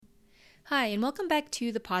Hi, and welcome back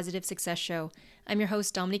to the Positive Success Show. I'm your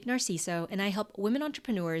host, Dominique Narciso, and I help women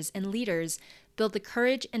entrepreneurs and leaders build the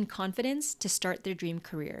courage and confidence to start their dream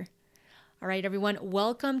career. All right, everyone,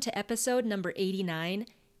 welcome to episode number 89,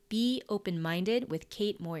 Be Open-Minded with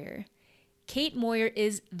Kate Moir. Kate Moir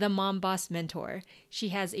is the MomBoss mentor. She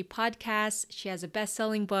has a podcast, she has a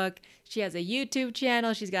best-selling book, she has a YouTube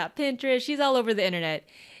channel, she's got Pinterest, she's all over the internet.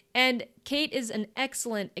 And Kate is an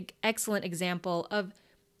excellent example of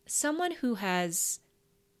someone who has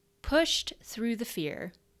pushed through the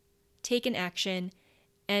fear, taken action,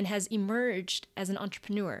 and has emerged as an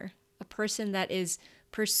entrepreneur, a person that is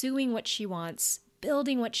pursuing what she wants,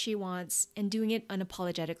 building what she wants, and doing it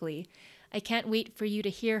unapologetically. I can't wait for you to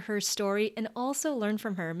hear her story and also learn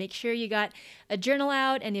from her. Make sure you got a journal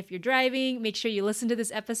out, and if you're driving, make sure you listen to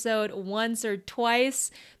this episode once or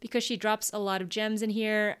twice because she drops a lot of gems in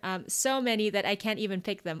here, so many that I can't even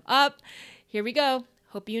pick them up. Here we go.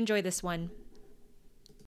 Hope you enjoy this one.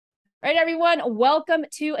 All right, everyone, welcome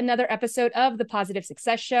to another episode of the Positive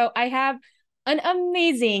Success Show. I have an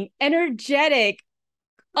amazing, energetic,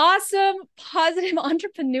 awesome, positive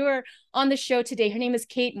entrepreneur on the show today. Her name is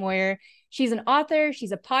Kate Moir. She's an author.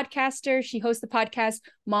 She's a podcaster. She hosts the podcast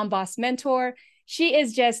MomBoss Mentor. She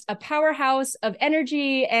is just a powerhouse of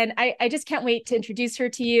energy, and I just can't wait to introduce her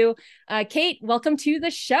to you. Kate, welcome to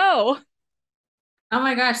the show. Oh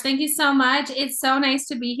my gosh, thank you so much. It's so nice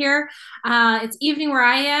to be here. It's evening where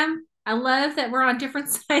I am. I love that we're on different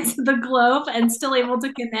sides of the globe and still able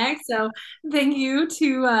to connect. So thank you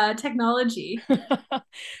to technology.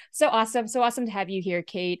 So awesome. So awesome to have you here,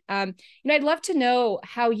 Kate. I'd love to know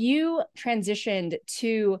how you transitioned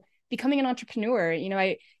to becoming an entrepreneur.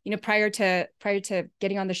 Prior to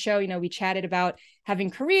getting on the show, we chatted about having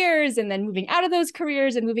careers and then moving out of those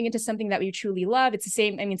careers and moving into something that we truly love. It's the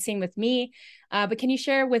same. Same with me. But can you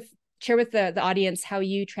share with the audience how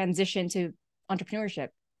you transitioned to entrepreneurship?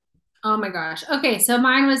 Oh my gosh. Okay, so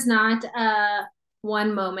mine was not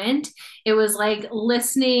one moment. It was like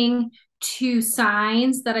listening to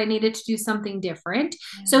signs that I needed to do something different.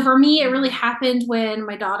 So for me, it really happened when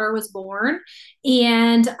my daughter was born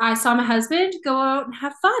and I saw my husband go out and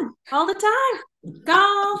have fun all the time.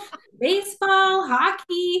 Golf, baseball,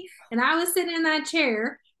 hockey, and I was sitting in that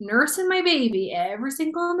chair nursing my baby every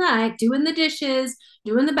single night, doing the dishes,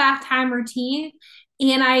 doing the bath time routine.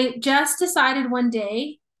 And I just decided one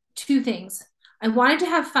day two things. I wanted to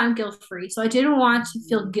have fun guilt free. So I didn't want to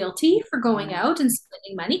feel guilty for going out and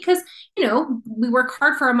spending money because, we work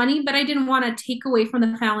hard for our money, but I didn't want to take away from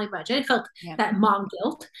the family budget. I felt that mom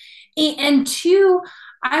guilt. And two,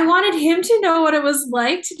 I wanted him to know what it was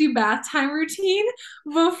like to do bath time routine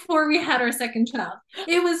before we had our second child.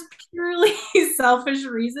 It was purely selfish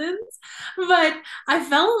reasons, but I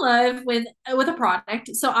fell in love with a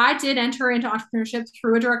product. So I did enter into entrepreneurship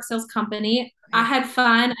through a direct sales company. I had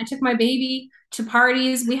fun. I took my baby to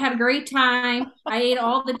parties. We had a great time. I ate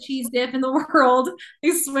all the cheese dip in the world.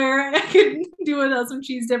 I swear I could do without some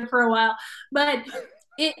cheese dip for a while. But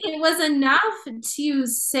it was enough to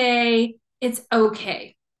say it's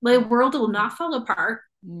okay. The world will not fall apart.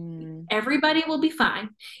 Everybody will be fine.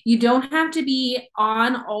 You don't have to be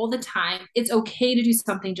on all the time. It's okay to do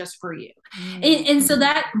something just for you. And so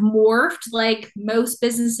that morphed like most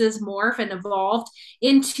businesses morph and evolved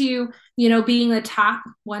into, being the top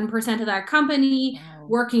 1% of that company,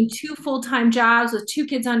 working two full-time jobs with two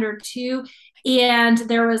kids under two. And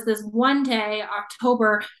there was this one day,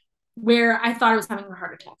 October, where I thought I was having a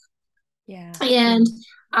heart attack. Yeah. And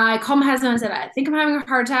I called my husband and said, I think I'm having a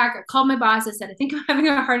heart attack. I called my boss. I said, I think I'm having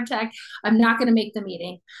a heart attack. I'm not going to make the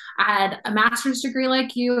meeting. I had a master's degree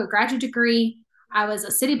like you, a graduate degree. I was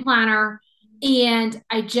a city planner, and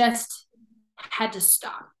I just had to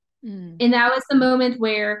stop. And that was the moment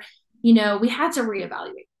where, we had to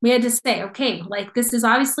reevaluate. We had to say, okay, like this is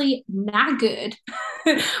obviously not good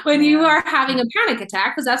when you are having a panic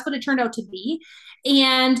attack, because that's what it turned out to be.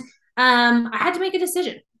 And I had to make a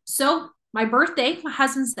decision. So my birthday, my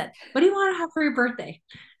husband said, what do you want to have for your birthday?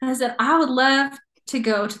 And I said, I would love to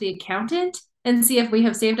go to the accountant and see if we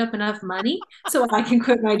have saved up enough money so I can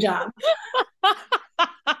quit my job.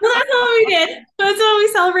 So that's what we did. That's how we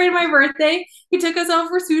celebrated my birthday. He took us out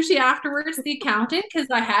for sushi afterwards, the accountant, because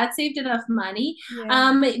I had saved enough money.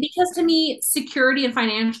 Because to me, security and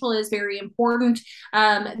financial is very important.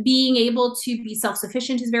 Being able to be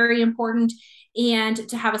self-sufficient is very important. And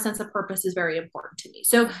to have a sense of purpose is very important to me.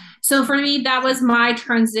 So for me, that was my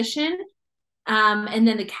transition. And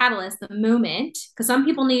then the catalyst, the moment, because some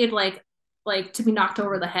people need like to be knocked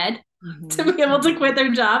over the head to be able to quit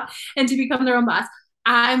their job and to become their own boss.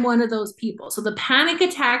 I'm one of those people. So the panic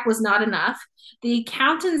attack was not enough. The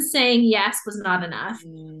accountant saying yes was not enough.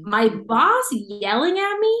 Mm, My boss yelling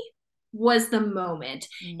at me was the moment.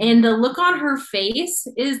 mm, And the look on her face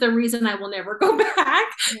is the reason I will never go back,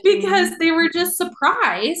 because mm. they were just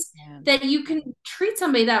surprised Yeah. that you can treat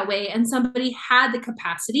somebody that way, and somebody had the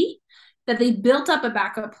capacity, that they built up a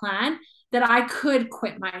backup plan, that I could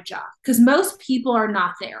quit my job, because most people are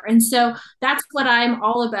not there. And so that's what I'm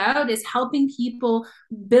all about, is helping people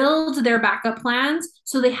build their backup plans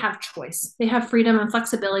so they have choice. They have freedom and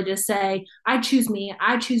flexibility to say, I choose me,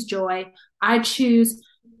 I choose joy, I choose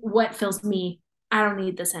what fills me. I don't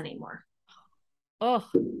need this anymore. Oh,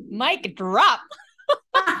 mic drop.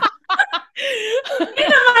 I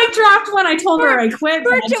dropped when I told her I quit,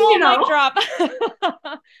 but Virtual mic drop.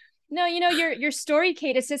 No, your story,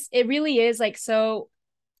 Kate, it really is like so,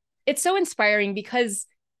 it's so inspiring because,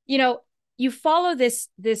 you follow this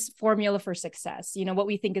formula for success, what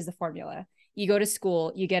we think is the formula. You go to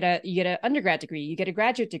school, you get an undergrad degree, you get a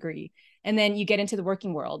graduate degree, and then you get into the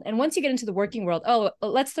working world. And once you get into the working world, oh,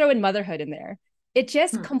 let's throw in motherhood in there. It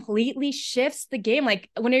just completely shifts the game. Like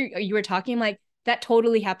when you were talking, like that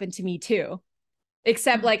totally happened to me too.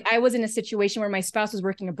 Except like I was in a situation where my spouse was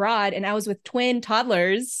working abroad and I was with twin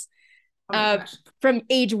toddlers from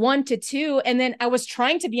age 1 to 2. And then I was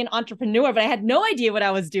trying to be an entrepreneur, but I had no idea what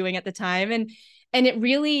I was doing at the time. And it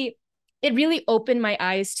really opened my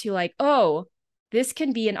eyes to like, oh, this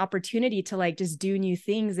can be an opportunity to like just do new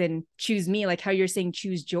things and choose me, like how you're saying,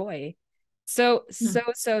 choose joy. So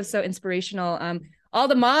inspirational. All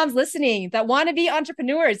the moms listening that want to be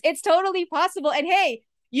entrepreneurs, it's totally possible. And hey,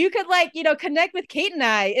 you could like, connect with Kate and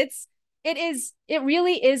I. It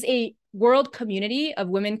really is a world community of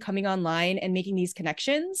women coming online and making these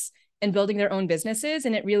connections and building their own businesses.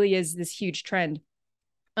 And it really is this huge trend.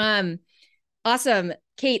 Awesome.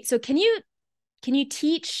 Kate, so can you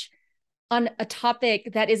teach on a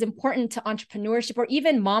topic that is important to entrepreneurship or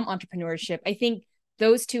even mom entrepreneurship? I think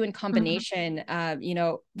those two in combination,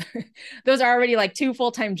 those are already like two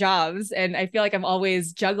full-time jobs. And I feel like I'm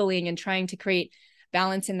always juggling and trying to create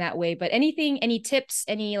balance in that way. But any tips,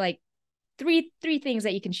 any like three things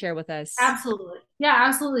that you can share with us? Absolutely. Yeah,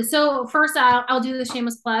 absolutely. So first, I'll do the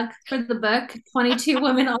shameless plug for the book, 22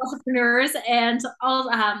 Women Entrepreneurs and all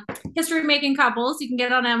history making couples. You can get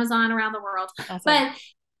it on Amazon around the world. Awesome. But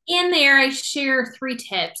in there, I share 3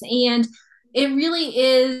 tips, and it really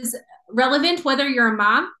is relevant whether you're a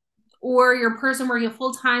mom or you're a person working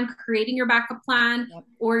full time creating your backup plan,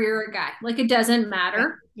 or you're a guy. Like it doesn't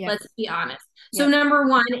matter. Yep. Let's be honest. So number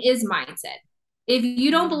 1 is mindset. If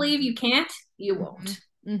you don't believe you can't, you won't.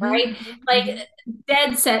 Right? Like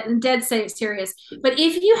dead set serious. But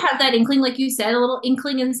if you have that inkling, like you said, a little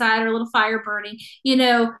inkling inside or a little fire burning,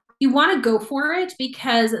 you want to go for it,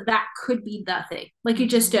 because that could be the thing. Like you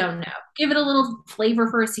just don't know. Give it a little flavor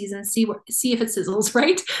for a season, see if it sizzles,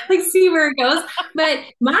 right? Like see where it goes. But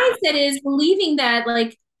mindset is believing that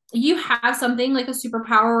like you have something like a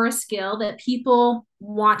superpower or a skill that people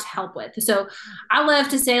want help with. So I love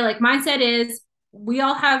to say like mindset is we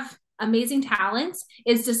all have amazing talents.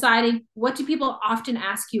 Is deciding what do people often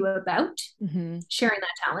ask you about. Sharing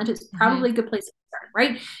that talent is probably a good place to start,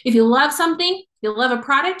 right? If you love something, you love a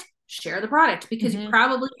product, share the product, because you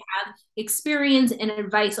probably have experience and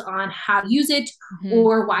advice on how to use it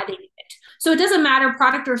or why they need it. So it doesn't matter,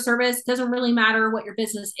 product or service, doesn't really matter what your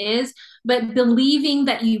business is, but believing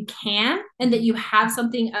that you can and that you have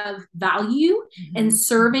something of value and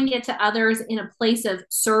serving it to others in a place of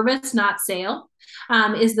service, not sale,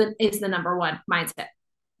 is the number 1 mindset.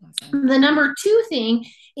 Awesome. The number 2 thing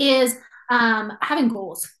is having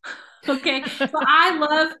goals. Okay. So I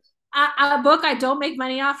love a book I don't make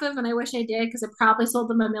money off of, and I wish I did because it probably sold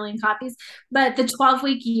them 1,000,000 copies, but the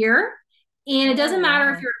 12-week year. And it doesn't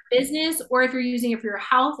matter if you're a business or if you're using it for your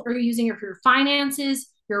health or you're using it for your finances,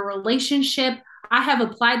 your relationship. I have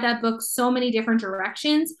applied that book so many different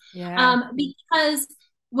directions. Because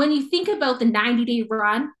when you think about the 90-day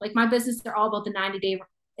run, like my business, they're all about the 90-day.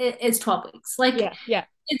 It's 12 weeks. Like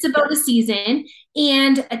it's about a season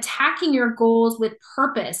and attacking your goals with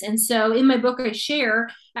purpose. And so in my book, I share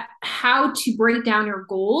how to break down your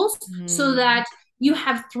goals so that you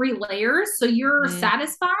have 3 layers. So you're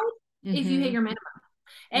satisfied if you hit your minimum,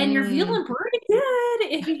 and you're feeling pretty good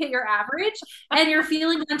if you hit your average, and you're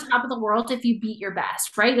feeling on top of the world if you beat your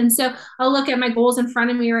best, right? And so I'll look at my goals in front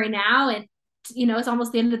of me right now, and it's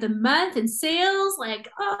almost the end of the month and sales, like,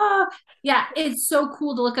 oh yeah, it's so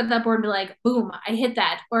cool to look at that board and be like, boom, I hit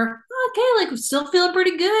that. Or okay, like still feeling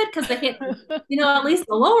pretty good because I hit, at least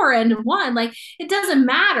the lower end of one. Like it doesn't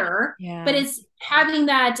matter, but it's having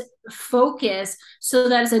that focus so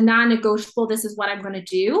that it's a non-negotiable. This is what I'm going to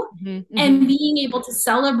do. And being able to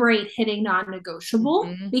celebrate hitting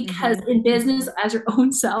non-negotiable, because in business, as your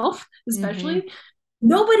own self, especially,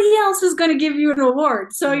 nobody else is going to give you an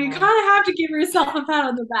award. So you kind of have to give yourself a pat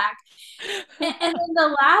on the back. And then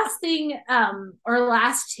the last thing, or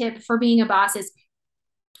last tip for being a boss is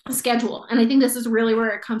schedule. And I think this is really where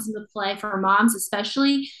it comes into play for moms,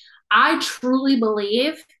 especially. I truly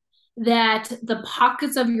believe that the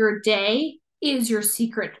pockets of your day is your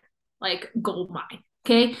secret, like, gold mine.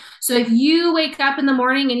 Okay. So if you wake up in the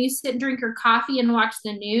morning and you sit and drink your coffee and watch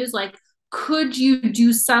the news, like, could you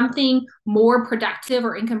do something more productive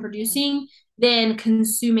or income producing than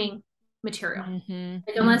consuming material?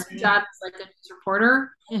 Like, unless your job is like a news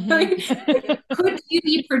reporter, like, could you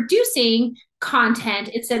be producing content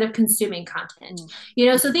instead of consuming content?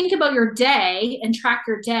 So think about your day and track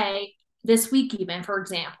your day this week, even, for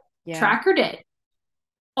example. Track your day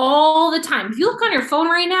all the time. If you look on your phone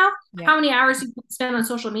right now, how many hours you spend on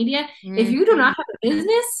social media, if you do not have a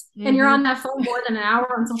business and you're on that phone more than an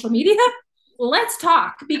hour on social media, let's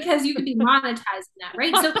talk, because you could be monetizing that,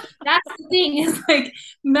 right? So that's the thing, is like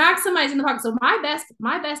maximizing the pocket. So my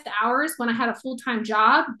best hours when I had a full-time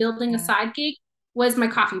job building a side gig was my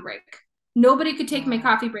coffee break. Nobody could take my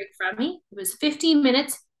coffee break from me. It was 15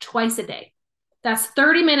 minutes twice a day. That's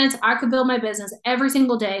 30 minutes. I could build my business every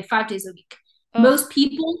single day, 5 days a week. Most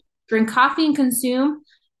people drink coffee and consume.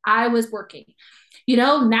 I was working.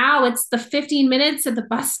 Now it's the 15 minutes at the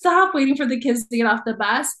bus stop, waiting for the kids to get off the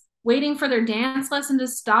bus, waiting for their dance lesson to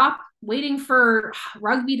stop, waiting for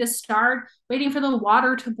rugby to start, waiting for the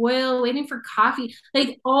water to boil, waiting for coffee.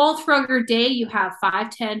 Like, all throughout your day, you have 5,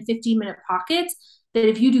 10, 15-minute pockets that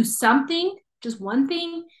if you do something, just one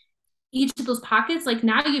thing, each of those pockets, like,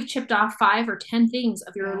 now you've chipped off 5 or 10 things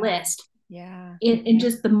of your list. In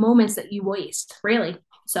just the moments that you waste, really.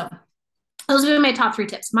 So those are my top 3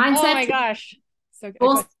 tips. Mindset. Oh my gosh. So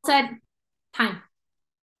goal set, time.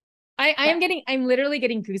 I'm literally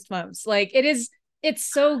getting goosebumps. Like, it's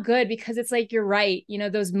so good, because it's like, you're right.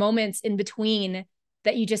 Those moments in between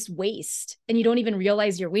that you just waste and you don't even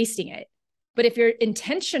realize you're wasting it. But if you're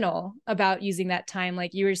intentional about using that time,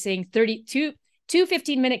 like you were saying, 32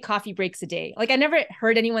 15-minute coffee breaks a day. Like, I never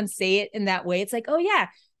heard anyone say it in that way. It's like, oh yeah,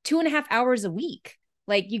 2.5 hours a week.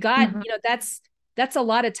 Like, you got, that's a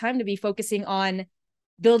lot of time to be focusing on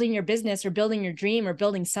building your business or building your dream or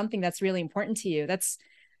building something that's really important to you.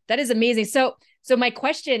 That is amazing. So my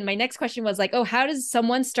next question was like, oh, how does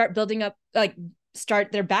someone start building up, like,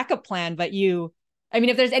 start their backup plan? But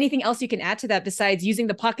if there's anything else you can add to that besides using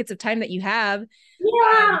the pockets of time that you have.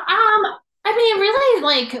 Really,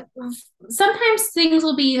 like, sometimes things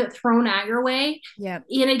will be thrown at your way.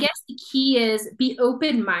 And I guess the key is be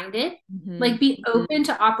open-minded, like, be open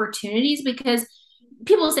to opportunities, because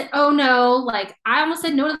people say, oh no, like, I almost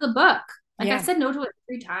said no to the book. Like, I said no to it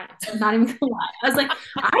 3 times. I'm not even gonna lie. I was like,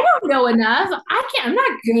 I don't know enough. I'm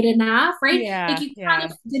not good enough, right? Like, you kind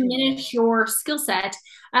of diminish your skill set.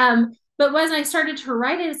 But when I started to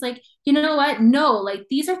write it, it's like, you know what? No, like,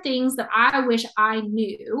 these are things that I wish I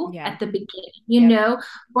knew at the beginning,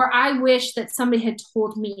 or I wish that somebody had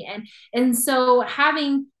told me. And so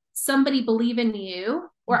having somebody believe in you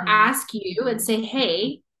or ask you and say,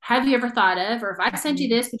 hey, have you ever thought of, or if I sent you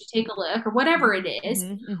this, would you take a look, or whatever it is,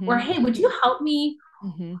 or hey, would you help me?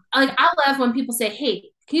 Like, I love when people say,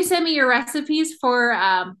 hey, can you send me your recipes for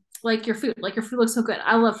like your food? Like, your food looks so good.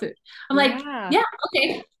 I love food. I'm like, yeah,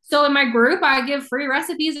 okay. So in my group, I give free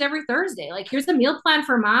recipes every Thursday. Like, here's a meal plan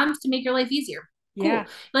for moms to make your life easier. Cool.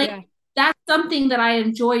 That's something that I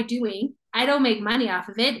enjoy doing. I don't make money off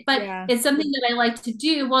of it, but it's something that I like to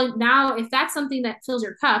do. Well, now, if that's something that fills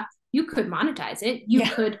your cup, you could monetize it. You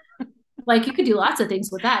could, like, you could do lots of things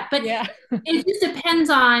with that. But it just depends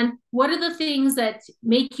on what are the things that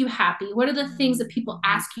make you happy? What are the things that people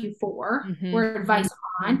ask you for or advice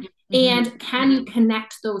on? And can you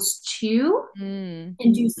connect those two and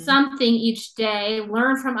do something each day,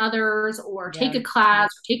 learn from others, or take a class,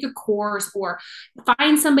 or take a course, or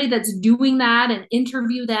find somebody that's doing that and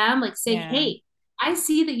interview them, like, say, hey, I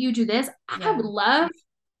see that you do this. I would love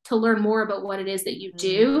to learn more about what it is that you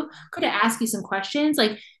do. Could I ask you some questions?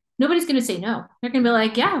 Like, nobody's going to say no. They're going to be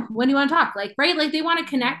like, yeah, when do you want to talk? Like, right? Like, they want to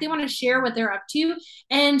connect. They want to share what they're up to,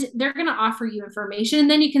 and they're going to offer you information. And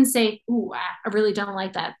then you can say, ooh, I really don't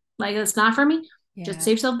like that. Like, it's not for me. Just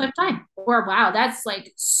save yourself a bit of time. Or, wow, that's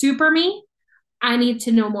like super me. I need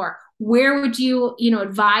to know more. where would you,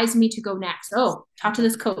 advise me to go next? Oh, talk to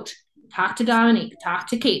this coach, talk to Dominique, talk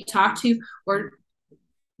to Kate, or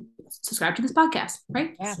subscribe to this podcast,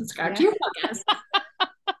 right? Yeah. Subscribe Yeah. to your podcast.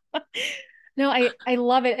 No, I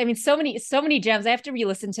love it. I mean, so many gems. I have to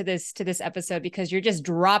re-listen to this episode because you're just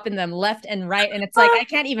dropping them left and right. And it's like, I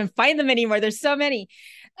can't even find them anymore. There's so many.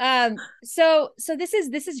 So this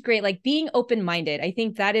is great. Like being open-minded. I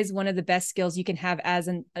think that is one of the best skills you can have as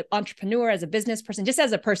an entrepreneur, as a business person, just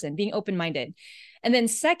as a person, being open-minded. And then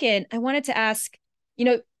second, I wanted to ask,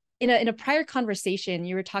 in a prior conversation,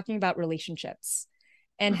 you were talking about relationships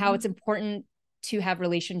and how it's important to have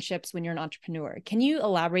relationships when you're an entrepreneur. Can you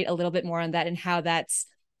elaborate a little bit more on that and how that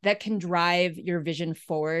can drive your vision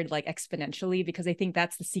forward like exponentially? Because I think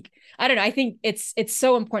that's the secret. I don't know. I think it's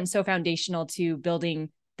so important, so foundational to building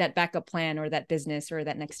that backup plan or that business or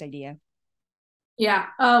that next idea. Yeah.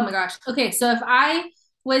 Oh my gosh. Okay. So if I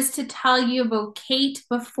was to tell you about Kate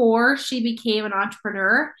before she became an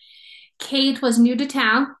entrepreneur, Kate was new to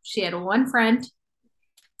town. She had one friend,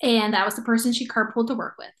 and that was the person she carpooled to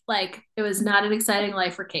work with. Like, it was not an exciting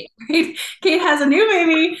life for Kate, right? Kate has a new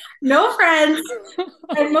baby, no friends,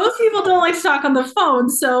 and most people don't like to talk on the phone.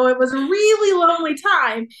 So it was a really lonely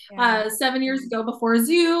time 7 years ago before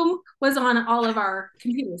Zoom was on all of our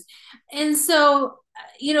computers. And so,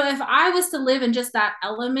 if I was to live in just that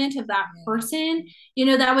element of that person,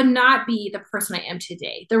 that would not be the person I am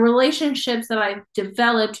today. The relationships that I've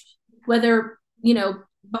developed, whether,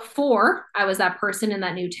 before I was that person in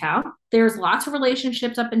that new town, there's lots of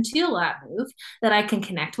relationships up until that move that I can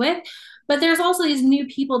connect with. But there's also these new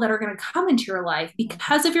people that are going to come into your life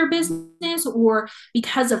because of your business or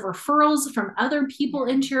because of referrals from other people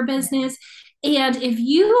into your business. And if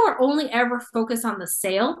you are only ever focused on the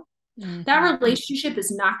sale, that relationship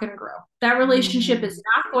is not going to grow. That relationship is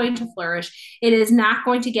not going to flourish. It is not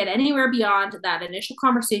going to get anywhere beyond that initial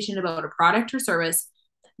conversation about a product or service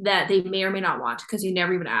that they may or may not want because you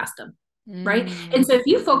never even asked them. Right. And so if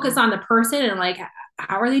you focus on the person and like,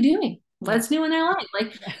 how are they doing? What's new in their life?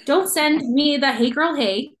 Like, don't send me the hey girl,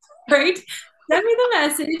 hey, right? Send me the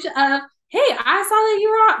message of, hey, I saw that you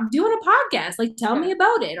were doing a podcast. Like, tell me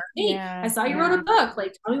about it. Or, hey, I saw you wrote a book.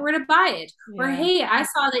 Like, tell me where to buy it. Or, hey, I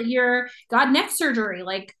saw that you're got neck surgery.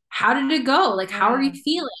 Like, how did it go? Like, how are you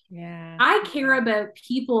feeling? I care about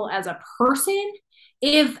people as a person.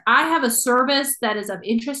 If I have a service that is of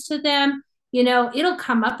interest to them, it'll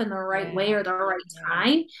come up in the right way or the right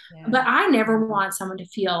time. But I never want someone to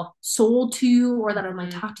feel sold to or that I'm like,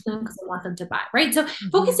 talk to them because I want them to buy, right? So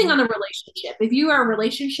focusing on the relationship. If you are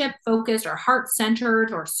relationship focused or heart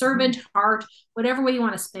centered or servant heart, whatever way you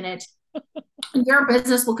want to spin it, your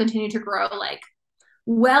business will continue to grow like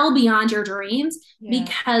well beyond your dreams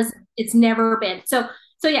because it's never been. So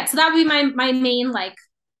that would be my main like.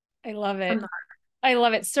 I love it. I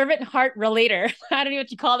love it. Servant heart relator. I don't know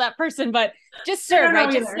what you call that person, but just serve,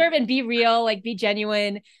 right? Just serve and be real, like be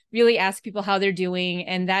genuine, really ask people how they're doing.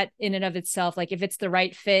 And that in and of itself, like if it's the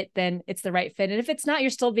right fit, then it's the right fit. And if it's not,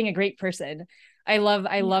 you're still being a great person. I love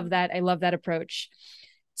that. I love that approach.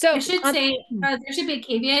 So I should say there should be a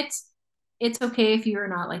caveat. It's okay if you're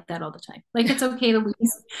not like that all the time. Like it's okay to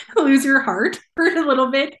lose your heart for a little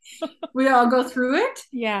bit. We all go through it.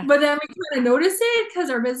 Yeah. But then we kind of notice it because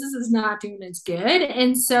our business is not doing as good.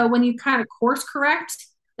 And so when you kind of course correct,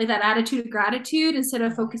 like that attitude of gratitude, instead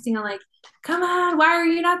of focusing on like, come on, why are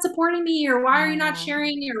you not supporting me? Or why are you not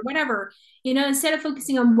sharing me? Or whatever, instead of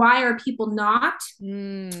focusing on why are people not,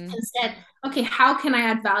 instead, okay, how can I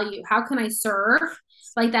add value? How can I serve?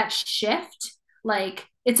 Like that shift, like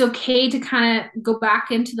it's okay to kind of go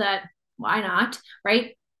back into that, why not,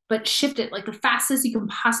 right? But shift it like the fastest you can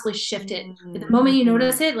possibly shift it. At the moment you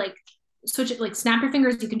notice it, like switch it, like snap your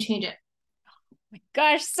fingers, you can change it. Oh my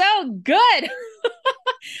gosh, so good.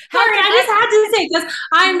 Sorry, I just had to say because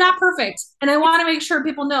I'm not perfect. And I want to make sure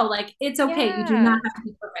people know like it's okay. You do not have to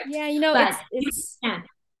be perfect. Yeah, but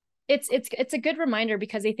it's a good reminder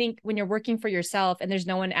because I think when you're working for yourself and there's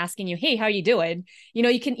no one asking you, hey, how you doing?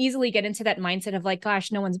 You can easily get into that mindset of like, gosh,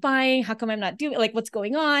 no one's buying. How come I'm not doing like what's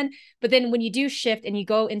going on? But then when you do shift and you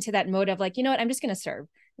go into that mode of like, you know what, I'm just going to serve.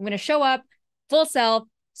 I'm going to show up full self,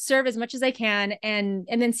 serve as much as I can and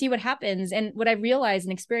then see what happens. And what I realized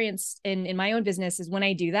and experienced in my own business is when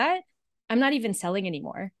I do that, I'm not even selling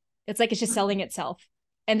anymore. It's like, it's just selling itself.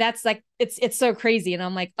 And that's like, it's so crazy. And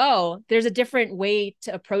I'm like, oh, there's a different way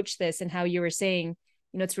to approach this. And how you were saying,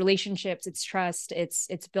 it's relationships, it's trust, it's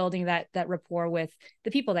building that rapport with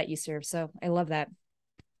the people that you serve. So I love that.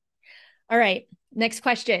 All right. Next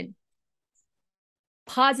question.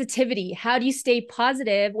 Positivity. How do you stay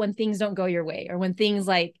positive when things don't go your way or when things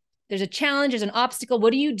like there's a challenge, there's an obstacle?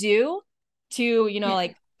 What do you do to,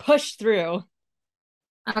 like push through.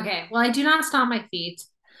 Okay. Well, I do not stomp my feet.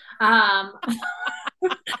 But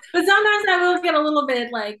sometimes I will get a little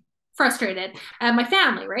bit like frustrated at my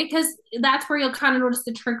family, right? Because that's where you'll kind of notice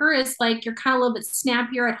the trigger is like you're kind of a little bit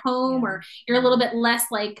snappier at home, Yeah. or you're a little bit less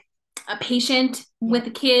like a patient with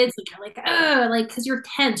the kids. Like you're like, oh, like because you're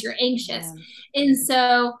tense, you're anxious, and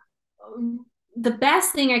so the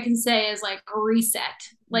best thing I can say is like reset,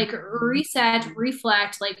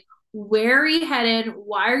 reflect, like where are you headed?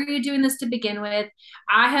 Why are you doing this to begin with?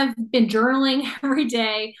 I have been journaling every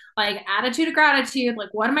day, like attitude of gratitude, like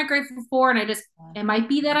what am I grateful for? And I just, it might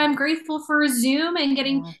be that I'm grateful for Zoom and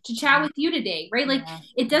getting to chat with you today, right? Like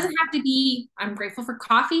it doesn't have to be, I'm grateful for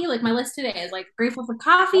coffee. Like my list today is like grateful for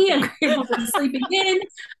coffee. I'm grateful for sleeping in.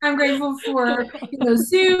 I'm grateful for,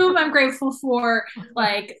 Zoom. I'm grateful for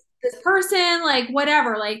like this person, like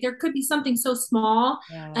whatever, like there could be something so small.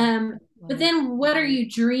 But then what are you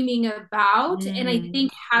dreaming about? And I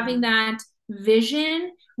think having that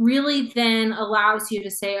vision really then allows you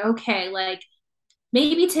to say, okay, like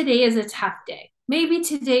maybe today is a tough day. Maybe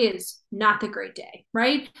today is not the great day,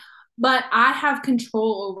 right? But I have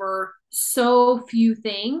control over so few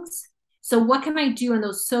things. So, what can I do in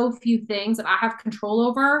those so few things that I have control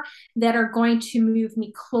over that are going to move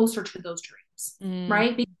me closer to those dreams,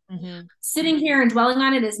 right? Because sitting here and dwelling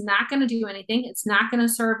on it is not going to do anything. It's not going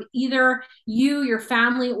to serve either you, your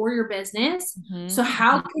family, or your business. So,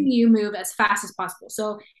 how can you move as fast as possible?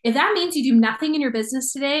 So, if that means you do nothing in your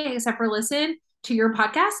business today except for listen to your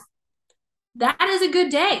podcast, that is a good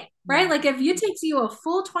day, right? Like if it takes you a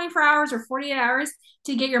full 24 hours or 48 hours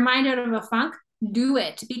to get your mind out of a funk, do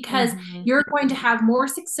it, because you're going to have more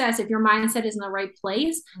success if your mindset is in the right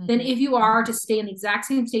place than if you are to stay in the exact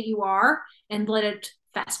same state you are and let it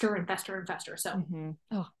fester and fester and fester. So,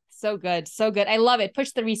 oh, so good. So good. I love it.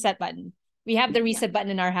 Push the reset button. We have the reset button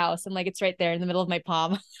in our house, and like it's right there in the middle of my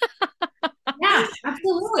palm. yeah,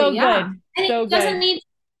 absolutely. So Yeah. good. And so it doesn't need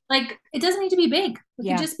it doesn't need to be big. It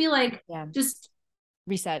could just be like just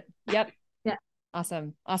reset. Yep. Yeah.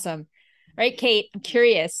 Awesome. Awesome. All right, Kate, I'm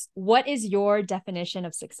curious. What is your definition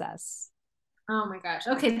of success? Oh my gosh.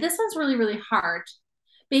 Okay, this one's really, really hard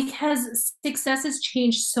because success has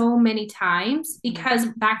changed so many times. Because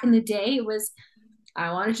back in the day, it was,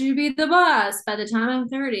 I wanted you to be the boss. By the time I'm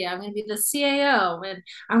 30, I'm going to be the CAO, and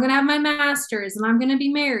I'm going to have my master's, and I'm going to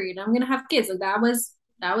be married. I'm going to have kids. Like that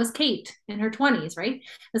was Kate in her 20s, right? It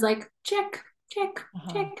was like, check, check,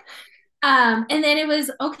 check. And then it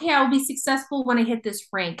was, okay, I'll be successful when I hit this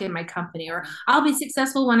rank in my company, or I'll be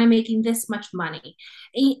successful when I'm making this much money.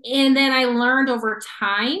 And then I learned over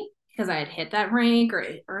time, because I had hit that rank or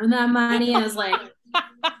earned that money, I was like,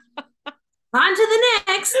 on to the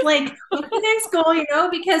next, like what's the next goal,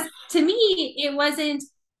 because to me, it wasn't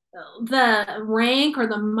the rank or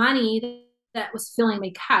the money that was filling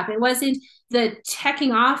my cup. It wasn't the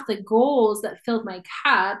checking off the goals that filled my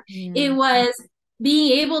cup. It was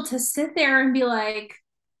being able to sit there and be like,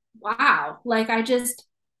 wow, like I just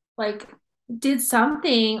like did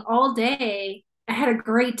something all day. I had a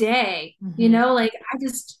great day, like I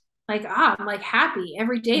just like, I'm like happy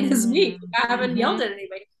every day this week. I haven't yelled at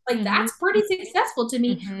anybody. Like that's pretty successful to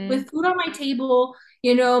me, with food on my table,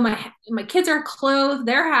 my kids are clothed,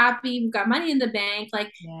 they're happy, we've got money in the bank.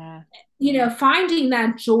 Like, finding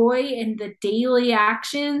that joy in the daily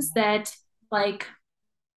actions that like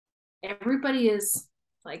everybody is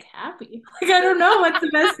like happy. Like I don't know what the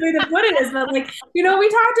best way to put it is, but like, we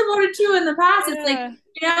talked about it too in the past. It's like,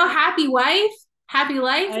 happy wife, happy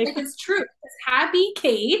life. Like it's true. It's happy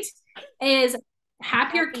Kate is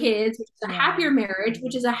happier kids, which is a happier marriage,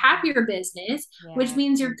 which is a happier business, which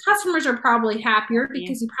means your customers are probably happier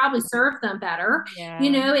because you probably serve them better.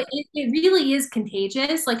 It really is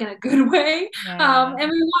contagious, like in a good way.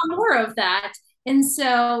 And we want more of that. And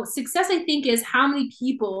so success, I think, is how many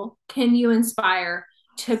people can you inspire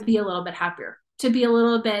to be a little bit happier, to be a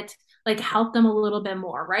little bit like help them a little bit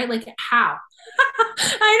more, right? Like how?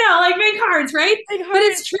 I know, like big hearts, right? But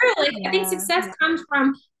it's true. Like I think success comes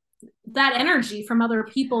from that energy from other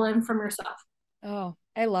people and from yourself. Oh,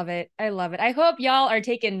 I love it. I love it. I hope y'all are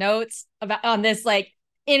taking notes on this like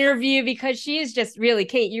interview, because she's just really,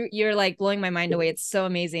 Kate, you're like blowing my mind away. It's so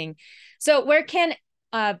amazing. So where can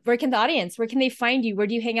the audience, where can they find you? Where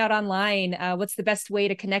do you hang out online? What's the best way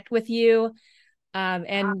to connect with you?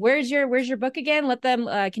 And where's your book again? Let them,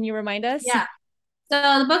 can you remind us? Yeah.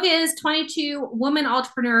 So the book is 22 Women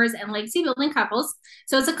Entrepreneurs and Legacy Building Couples.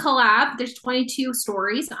 So it's a collab. There's 22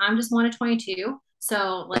 stories. I'm just one of 22.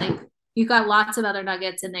 So like you've got lots of other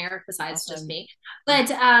nuggets in there besides just me. But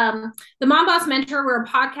the MomBoss Mentor, we're a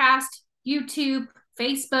podcast, YouTube,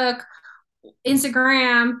 Facebook,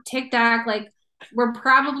 Instagram, TikTok, like We're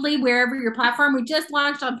probably wherever your platform. We just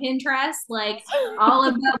launched on Pinterest, like all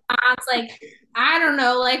about moms. Like, I don't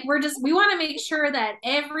know, like we want to make sure that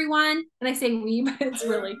everyone, and I say we, but it's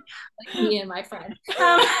really like me and my friend.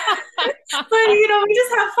 But we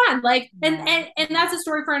just have fun. Like, and that's a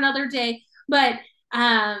story for another day. But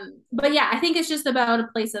yeah, I think it's just about a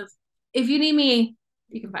place of, if you need me,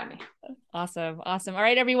 you can find me. Awesome. Awesome. All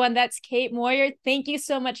right, everyone. That's Kate Moir. Thank you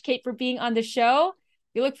so much, Kate, for being on the show.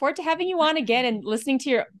 We look forward to having you on again and listening to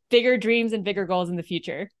your bigger dreams and bigger goals in the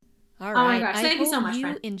future. All Oh my right. gosh. I Thank you hope so much, you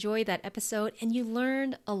friend. enjoyed that episode and you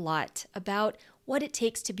learned a lot about what it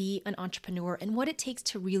takes to be an entrepreneur and what it takes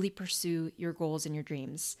to really pursue your goals and your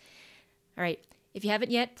dreams. All right. If you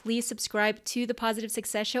haven't yet, please subscribe to the Positive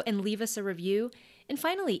Success Show and leave us a review. And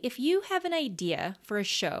finally, if you have an idea for a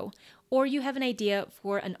show or you have an idea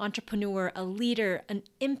for an entrepreneur, a leader, an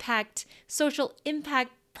impact, social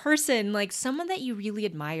impact person, like someone that you really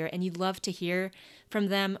admire and you'd love to hear from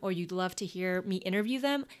them or you'd love to hear me interview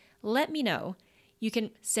them, let me know. You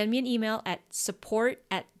can send me an email at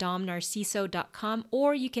support@domnarciso.com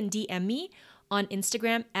or you can DM me on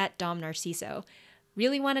Instagram at domnarciso.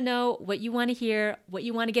 Really want to know what you want to hear, what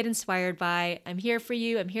you want to get inspired by. I'm here for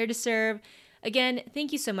you. I'm here to serve. Again,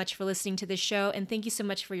 thank you so much for listening to this show and thank you so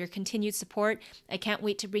much for your continued support. I can't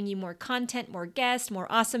wait to bring you more content, more guests, more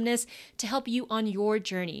awesomeness to help you on your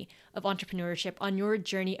journey of entrepreneurship, on your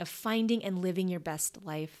journey of finding and living your best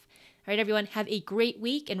life. All right, everyone, have a great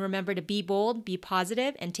week and remember to be bold, be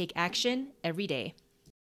positive, and take action every day.